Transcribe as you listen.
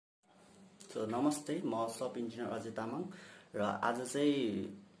So नमस्ते म सब engineer Ajay Tamang र आज चाहिँ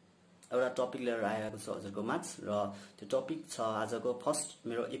एउटा टपिक लिएर आएको छु हजुरको माझ र त्यो टपिक छ आजको फर्स्ट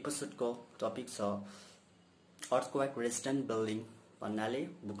मेरो एपिसोडको टपिक छ अर्थक्वेक रेजिस्टेन्ट बिल्डिङ भन्नाले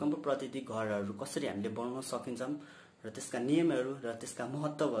भूकम्प प्रतिरोधी घरहरू कसरी हामीले बनाउन सकिन्छौं र त्यसका नियमहरू र त्यसका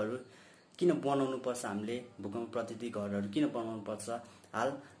महत्त्वहरू किन बनाउनु पर्छ हामीले भूकम्प प्रतिरोधी घरहरू किन बनाउनु पर्छ हाल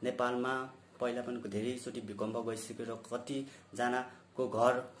नेपालमा पहिला पनि धेरै चोटी भूकम्प गइसक्यो र कति जनाको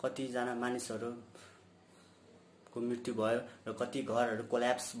घर कति जना मानिसहरुको मृत्यु भयो र कति घरहरू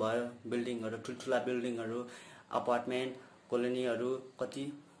कोल्याप्स भयो बिल्डिङहरू ठुलठुला बिल्डिङहरू अपार्टमेन्ट कोलोनीहरू कति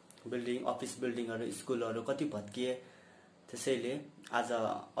बिल्डिङ अफिस बिल्डिङहरू स्कुलहरू कति भत्किए त्यसैले आज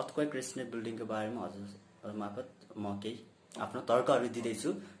अर्थक्वेक रेजिस्टेन्ट बिल्डिङको बारेमा हजुरहरु मार्फत म केही आफ्नो तर्कहरू दिदै छु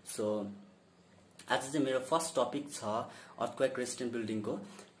सो आज चाहिँ मेरो फर्स्ट टपिक छ earthquake resistant बिल्डिङको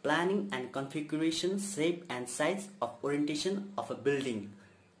planning and configuration shape and size of orientation of a building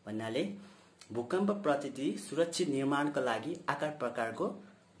भन्नाले भूकम्प प्रतिरोधी सुरक्षित निर्माणका लागि आकार प्रकारको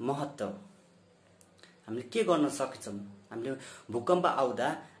महत्त्व हामीले के गर्न सक्छौं हामीले भूकम्प आउँदा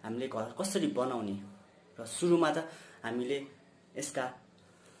हामीले घर कसरी बनाउने र सुरुमा त हामीले यसका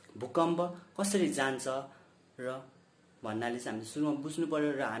भूकम्प कसरी जान्छ र भन्नाले चाहिँ हामीले सुरुमा बुझ्नु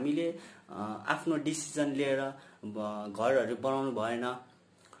पर्यो र हामीले आफ्नो डिसिजन लिएर घरहरू बनाउनु भएन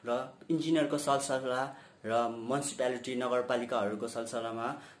र इन्जिनियरको सल्लाह र म्युनिसिपालिटी नगरपालिकाहरूको सल्लाहमा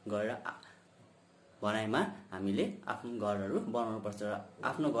गएर भनाइमा हामीले आफ्नो घरहरू बनाउनु पर्छ र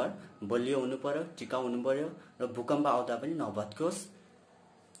आफ्नो घर बलियो हुनु पर्यो टिकाउ हुनु पर्यो र भूकम्प आउँदा पनि नभत्कोस्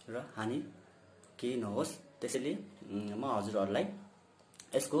र हानि केही नहोस् त्यसैले म हजुरहरुलाई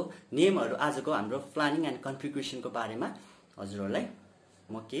यसको नियमहरू आजको हाम्रो प्लानिङ एन्ड कन्फिगुरेसनको बारेमा हजुरहरुलाई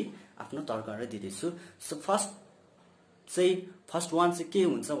म केही आफ्नो तर्कहरू दिदैछु सो फर्स्ट वान चाहिँ के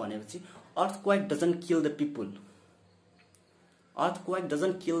हुन्छ भनेपछि earthquake doesn't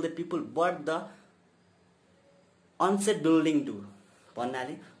kill the people but the unsafe building do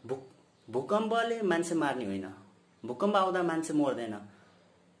भन्नाले भूकम्पले मान्छे मार्ने होइन भूकम्प आउँदा मान्छे मर्दैन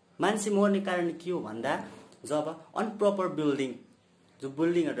मान्छे मर्ने कारण के हो भन्दा जब अनप्रोपर बिल्डिङ जो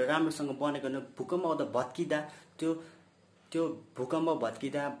बिल्डिङहरु राम्रोसँग बनेको न भूकम्प आउँदा भत्किदा त्यो भूकम्प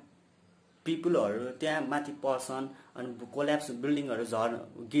भत्किदा पिपलहरु त्यहाँ माथि पर्छन् अनि कोल्याप्स बिल्डिङहरु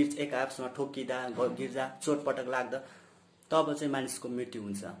गिर्छ एक आपसमा ठोकिदा गिर्जा चोटपटक लाग्दा तब चाहिँ मानिसको मृत्यु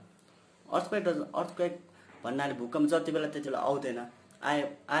हुन्छ अर्थक्वेक भन्नाले भूकम्प जति बेला त्यति बेला आउँदैन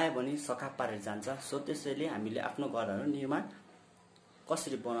आए भने सखाप पारेर जान्छ सो त्यसैले हामीले आफ्नो घरहरु निर्माण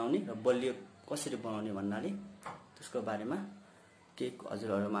कसरी बनाउने र बलियो कसरी बनाउने भन्नाले त्यसको बारेमा के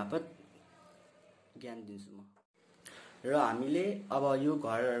हजुरहरु मार्फत ज्ञान दिन्छु म र हामीले अब यो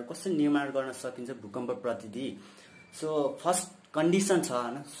घरहरु कसरी निर्माण गर्न सकिन्छ भूकम्प प्रतिरोधी सो फर्स्ट कन्डिसन छ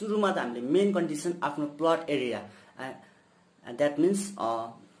हैन सुरुमा त हामीले मेन कन्डिसन आफ्नो plot area and that means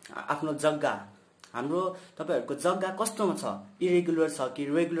आफ्नो जग्गा हाम्रो तपाईहरुको जग्गा कस्तोमा छ इरेगुलर छ कि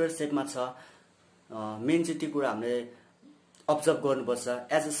रेगुलर शेपमा छ मेन चाहिँ त्यो कुरा हामीले अब्जर्भ गर्नुपर्छ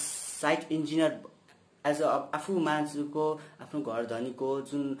as a site engineer as a आफू मान्छेको आफ्नो घर धनीको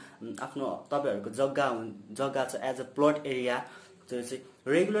जुन आफ्नो तपाईहरुको जग्गा छ एज अ प्लट एरिया त्यो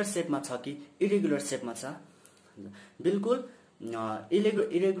चाहिँ रेगुलर शेपमा छ कि इरेगुलर शेपमा छ बिल्कुल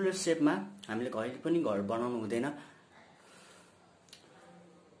इरेगुलर शेपमा हामीले कहिले पनि घर बनाउनु हुँदैन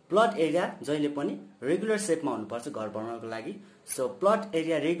प्लट एरिया जहिले पनि रेगुलर शेपमा हुनुपर्छ घर बनाउनको लागि सो प्लट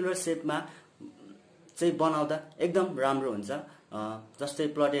एरिया रेगुलर शेपमा चाहिँ बनाउँदा एकदम राम्रो हुन्छ जस्तै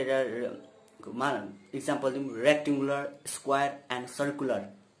प्लट एरिया एक्जाम्पल दिउँ रेक्टेंगुलर स्क्वायर एन्ड सर्कुलर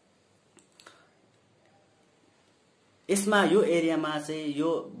यसमा यो एरियामा चाहिँ यो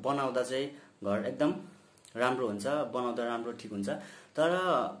बनाउँदा चाहिँ घर एकदम राम्रो हुन्छ बनाउँदा राम्रो ठीक हुन्छ तर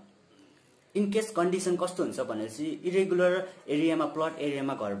इन केस कन्डिसन कस्तो हुन्छ भनेपछि इरेगुलर एरियामा प्लट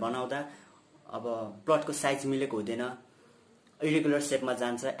एरियामा घर बनाउँदा अब प्लटको साइज मिलेको हुँदैन इरेगुलर शेपमा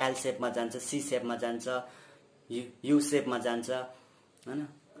जान्छ एल शेपमा जान्छ सी शेपमा जान्छ यू शेपमा जान्छ हैन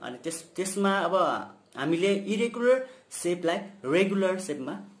अनि त्यसमा अब हामीले इरेगुलर शेपलाई रेगुलर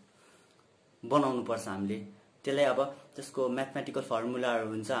शेपमा बनाउनु पर्छ हामीले त्यसलाई अब त्यसको म्याथमेटिकल फर्मुलाहरु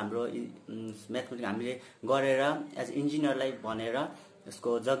हुन्छ हाम्रो म्याथमेटिक हामीले गरेर एज इन्जिनियरलाई भनेर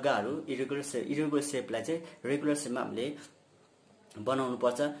यसको जग्गाहरु इरेगुलर शेपलाई चाहिँ रेगुलर शेपमा हामीले बनाउनु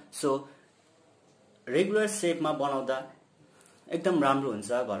पर्छ सो रेगुलर शेपमा बनाउँदा एकदम राम्रो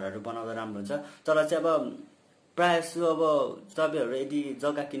हुन्छ घरहरु बनाउँदा राम्रो हुन्छ तर चाहिँ अब प्राय जसो अब तपाईहरु यदि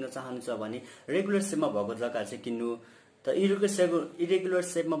जग्गा किन्न चाहनुहुन्छ भने रेगुलर शेपमा भएको जग्गा चाहिँ किन्नु त इरेगुलर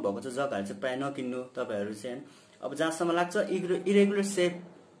शेपमा भएको जग्गाहरु चाहिँ प्राय नकिन्नु तपाईहरु चाहिँ अब जहाँसम्म लाग्छ इरेगुलर शेप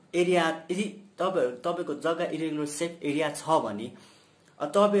एरिया यदि तपाईको जग्गा इरेगुलर शेप एरिया छ भने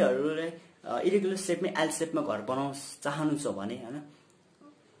तपाईहरुले इरेगुलर शेपमै एल शेपमा घर बनाउन चाहनुहुन्छ भने हैन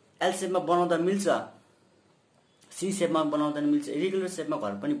एल सेपमा बनाउँदा मिल्छ, सी सेपमा बनाउँदा मिल्छ, इरेगुलर सेपमा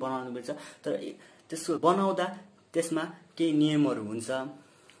घर पनि बनाउन मिल्छ। तर त्यसको बनाउँदा त्यसमा केही नियमहरू हुन्छ,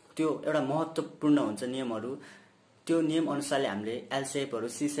 त्यो एउटा महत्त्वपूर्ण हुन्छ नियमहरू। त्यो नियम अनुसारले हामीले एल सेपहरू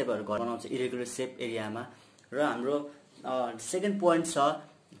सी सेपहरू घर बनाउँछ इरेगुलर सेप एरियामा। र हाम्रो सेकेन्ड पोइन्ट छ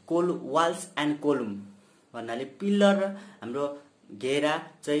वाल्स एन्ड कोलम भन्नाले पिलर र हाम्रो घेरा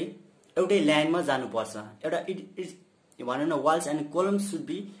चाहिँ एउटै लाइनमा जानुपर्छ। एउटा भनौँ न Waals and kolam should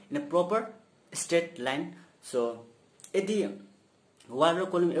be in a proper straight line. So यदि वाल र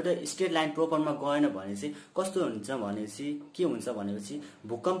कोलम एउटा स्ट्रेट लाइन प्रपरमा गएन भने चाहिँ कस्तो हुन्छ भनेपछि के हुन्छ भनेपछि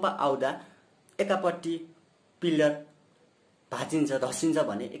भूकम्प आउँदा एकापट्टि पिलर भाँचिन्छ धसिन्छ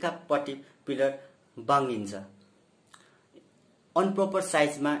भने एकापट्टि पिलर बाङ्गिन्छ। अनप्रोपर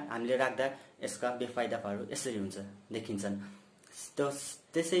साइजमा हामीले राख्दा यसका बेफाइदाहरू यसरी हुन्छ देखिन्छन्।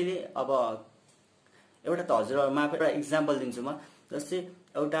 त्यसैले अब एउटा त हजुरहरुमा एउटा इक्जाम्पल दिन्छु म। जस्तै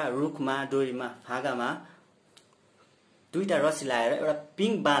एउटा रुखमा डोरीमा फागामा दुईटा रस्सी लाएर एउटा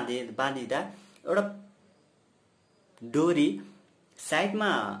पिङ बाँधिदा एउटा डोरी साइडमा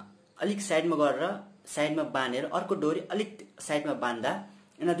अलिक साइडमा गरेर साइडमा बाँधेर अर्को डोरी अलिक साइडमा बाँध्दा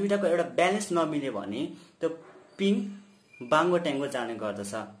यिनीहरू दुईटाको एउटा ब्यालेन्स नमिल्यो भने त्यो पिङ बाङ्गो ट्याङ्गो जाने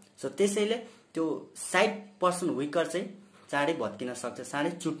गर्दछ। सो त्यसैले त्यो साइड पर्सन विकर चाहिँ चाँडै भत्किन सक्छ,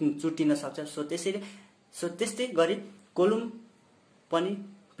 चाँडै चुट्टिन सक्छ। सो त्यस्तै गरी कोलम पनि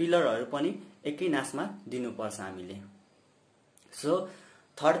पिलरहरू पनि एकै नासमा दिनुपर्छ हामीले। सो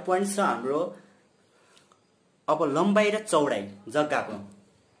थर्ड पोइन्ट छ हाम्रो अब लम्बाइ र चौडाइ जग्गाको।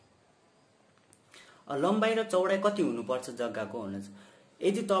 लम्बाइ र चौडाइ कति हुनुपर्छ जग्गाको भन्नुहुन्छ।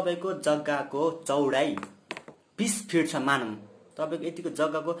 यदि तपाईको जग्गाको चौडाइ 20 फिट छ मानौँ, तपाईको यतिको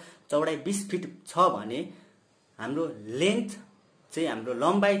जग्गाको चौडाइ 20 फिट छ भने हाम्रो लेन्थ चाहिँ हाम्रो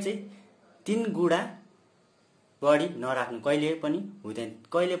लम्बाइ चाहिँ 3 गुणा बढी नराख्नु कहिले पनि हुँदैन।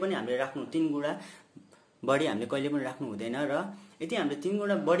 कहिले पनि हामीले राख्नु 3 गुणा बढी हामीले कहिले पनि राख्नु हुँदैन। र यदि हामीले 3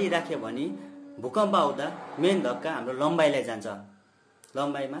 गुणा बढी राख्यो भने भूकम्प आउँदा मेन धक्का हाम्रो लम्बाइलाई जान्छ,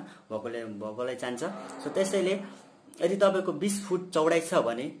 लम्बाइमा भएकोलाई जान्छ। सो त्यसैले यदि तपाईको 20 फुट चौडाइ छ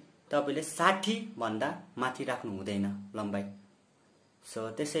भने तपाईले 60 भन्दा माथि राख्नु हुँदैन लम्बाइ। सो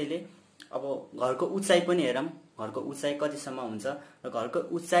त्यसैले अब घरको उचाइ पनि हेरौँ, घरको उचाइ कतिसम्म हुन्छ र घरको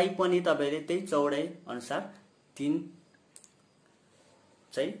उचाइ पनि तपाईले त्यही चौडाइ अनुसार 3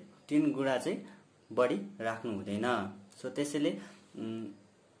 गुणा चाहिँ बढी राख्नु हुँदैन। सो त्यसैले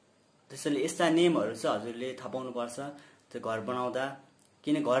यस्ता नियमहरू चाहिँ हजुरले थाहा पाउनु पर्छ त्यो घर बनाउँदा।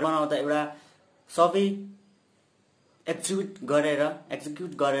 किन घर बनाउँदा एउटा सबै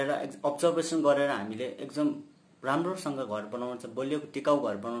एक्जिक्युट गरेर अब्जर्भेसन गरेर हामीले एकदम राम्रोसँग घर बनाउनु पर्छ, बलियो टिकाउ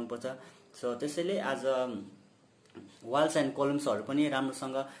घर बनाउनु पर्छ। सो त्यसैले आज वाल्स एन्ड कलम्सहरू पनि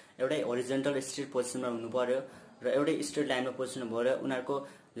राम्रोसँग एउटै होरिजोन्टल स्ट्रेट पोजिसनमा हुनु पर्यो र एउटै स्ट्रेट लाइनमा पोजिसन भएर उनीहरूको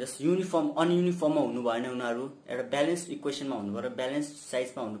जस्ट अनयुनिफर्ममा हुनु भएन, उनीहरू एउटा ब्यालेन्स इक्वेसनमा हुनु पर्यो, ब्यालेन्स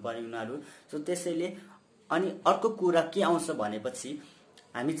साइजमा हुनु पर्यो उनीहरू। सो त्यसैले अनि अर्को कुरा के आउँछ भनेपछि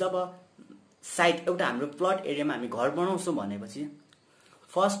हामी जब साइड एउटा हाम्रो प्लट एरियामा हामी घर बनाउँछौँ भनेपछि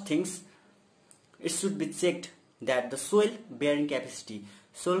first things it should be checked that the soil bearing capacity,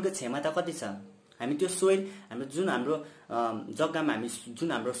 सोइलको क्षमता कति छ। हामी त्यो सोइल हाम्रो जुन हाम्रो जग्गामा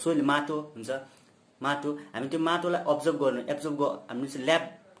जुन हाम्रो सोइल माटो हुन्छ, हामी त्यो माटोलाई हामी चाहिँ ल्याब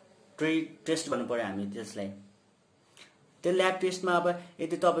टेस्ट गर्नु पर्यो हामी त्यसलाई। त्यो ल्याब टेस्टमा अब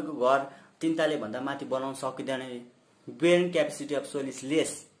यदि तपाईँको घर 3 तले भन्दा माथि बनाउन सकिँदैन, bearing capacity of soil is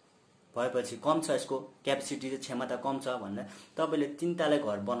lace भएपछि कम छ, यसको क्यापेसिटी चाहिँ क्षमता कम छ भन्दा तपाईँले 3 तले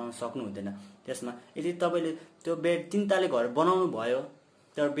घर बनाउन सक्नु हुँदैन। त्यसमा यदि तपाईँले त्यो 3 तले घर बनाउनु भयो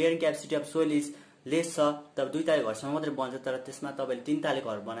तर bearing capacity of soil is lace छ, तब 2 तले घरसम्म मात्रै बन्छ, तर त्यसमा तपाईँले 3 तले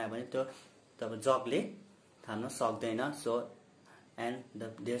घर बनायो भने त्यो तब जगले थाम्न सक्दैन। So and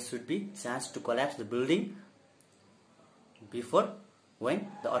there should be chance to collapse the building before when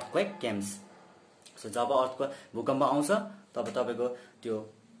the earthquake Kemps. So जब भूकम्प आउँछ तब तपाईँको त्यो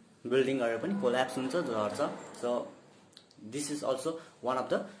बिल्डिङहरू पनि कोल्याप्स हुन्छ, झर्छ। So this is also one of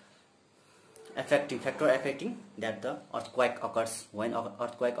the factor affecting that the earthquake occurs when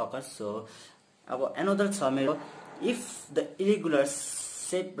earthquake occurs. So अब another छ मेरो if the irregular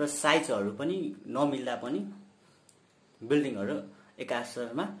shape र साइजहरू पनि नमिल्दा पनि बिल्डिङहरू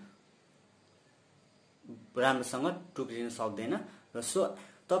एकासरमा राम्रोसँग टुक्रिन सक्दैन। र सो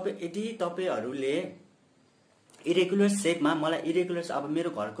यदि तपाईहरूले इरेगुलर सेपमा मलाई अब मेरो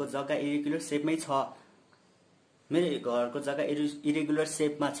घरको जग्गा इरेगुलर सेपमै छ, मेरो घरको जग्गा इरेगुलर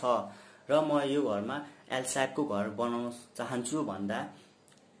सेपमा छ र म यो घरमा एल सेपको घर बनाउन चाहन्छु भन्दा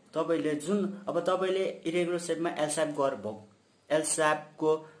तपाईले इरेगुलर सेपमा एल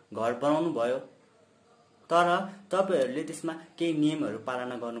सेपको घर बनाउनु भयो, तर तपाईहरुले त्यसमा केही नियमहरु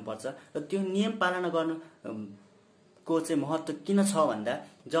पालना गर्नुपर्छ र त्यो नियम पालना गर्नु को चाहिँ महत्त्व किन छ भन्दा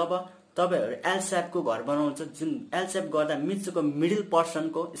जब तपाईहरु एल शेपको घर बनाउँछ जुन एल शेप गर्दा मिडको मिडल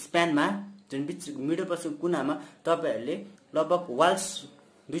पर्सनको स्प्यानमा जुन मिडल पर्सनको कुनामा तपाईहरुले लगभग वाल्स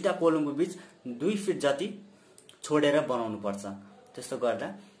दुईटा कोलमको बीच 2 फिट जति छोडेर बनाउनु पर्छ त्यस्तो गर्दा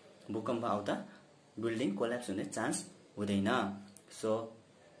भूकम्प आउँदा बिल्डिङ कोल्याप्स हुने चान्स हुँदैन सो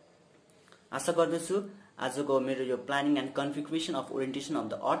आशा गर्दछु आजको मेरो यो planning and configuration of orientation of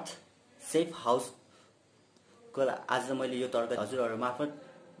the earth safe house को आज मैले यो तर्क हजुरहरु मार्फत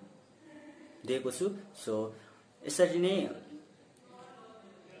दिएको छु सो यसरी नै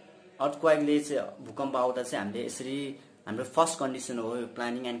अर्थक्वेकले चाहिँ भूकम्प आउँदा चाहिँ हामीले यसरी हाम्रो फर्स्ट कन्डिसन हो यो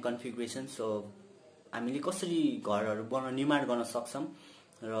प्लानिङ एन्ड कन्फिगरेसन सो हामीले कसरी घरहरु निर्माण गर्न सक्छौं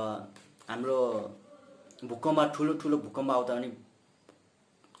र हाम्रो भूकम्प ठुलो भूकम्प आउँदा पनि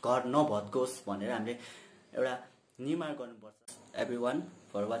घर नभत्कोस् भनेर हामीले एउटा निर्माण गर्नुपर्छ everyone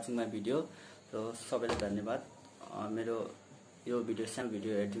for watching my video so सबैलाई धन्यवाद मेरो यो भिडियो सानो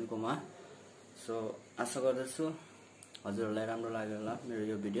भिडियो हेर्दिनुकोमा सो आशा गर्दछु हजुरहरुलाई राम्रो लाग्यो होला मेरो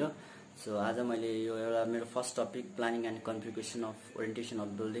यो भिडियो सो आज मैले यो एउटा मेरो first topic planning and configuration of orientation of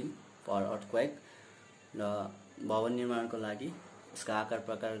building for earthquake र भवन निर्माणको लागि यसका आकार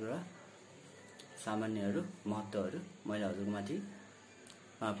प्रकार र सामान्यहरु महत्त्वहरु मैले हजुरमाथि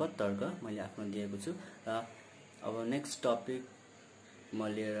मार्फत तर्क मैले आफ्नो दिएको छु र अब नेक्स्ट टपिक म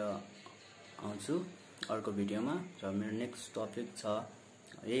लिएर आउँछु अर्को भिडियोमा र मेरो नेक्स्ट टपिक छ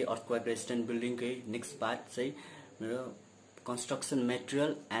यही अर्थक्वेक रेजिस्टेन्ट बिल्डिङकै नेक्स्ट पार्ट चाहिँ मेरो construction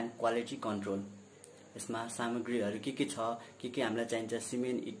material and quality control यसमा सामग्रीहरु के छ के हामीलाई चाहिन्छ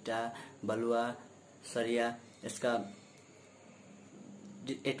सिमेन्ट इट्टा बलुवा सरिया यसका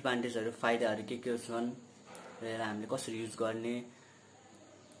एडभान्टेजहरु फाइदाहरु के छन् र यसलाई हामीले कसरी युज गर्ने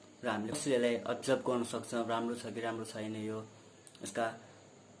र हामीले कसरी यसलाई अब्जर्भ गर्न सक्छौं राम्रो छ कि राम्रो छैन यो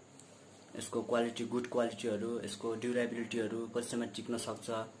यसको क्वालिटी गुड क्वालिटीहरु यसको ड्युरेबिलिटीहरु कतिसम्म टिक्न सक्छ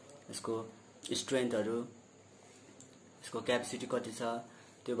यसको स्ट्रेन्थहरु यसको क्यापेसिटी कति छ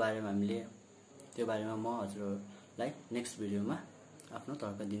त्यो बारेमा म हजुरहरुलाई नेक्स्ट भिडियोमा आफ्नो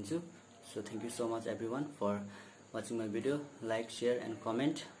तर्क दिन्छु so thank you so much everyone for watching my video like share and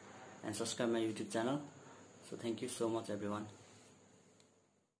comment and subscribe my YouTube channel so thank you so much everyone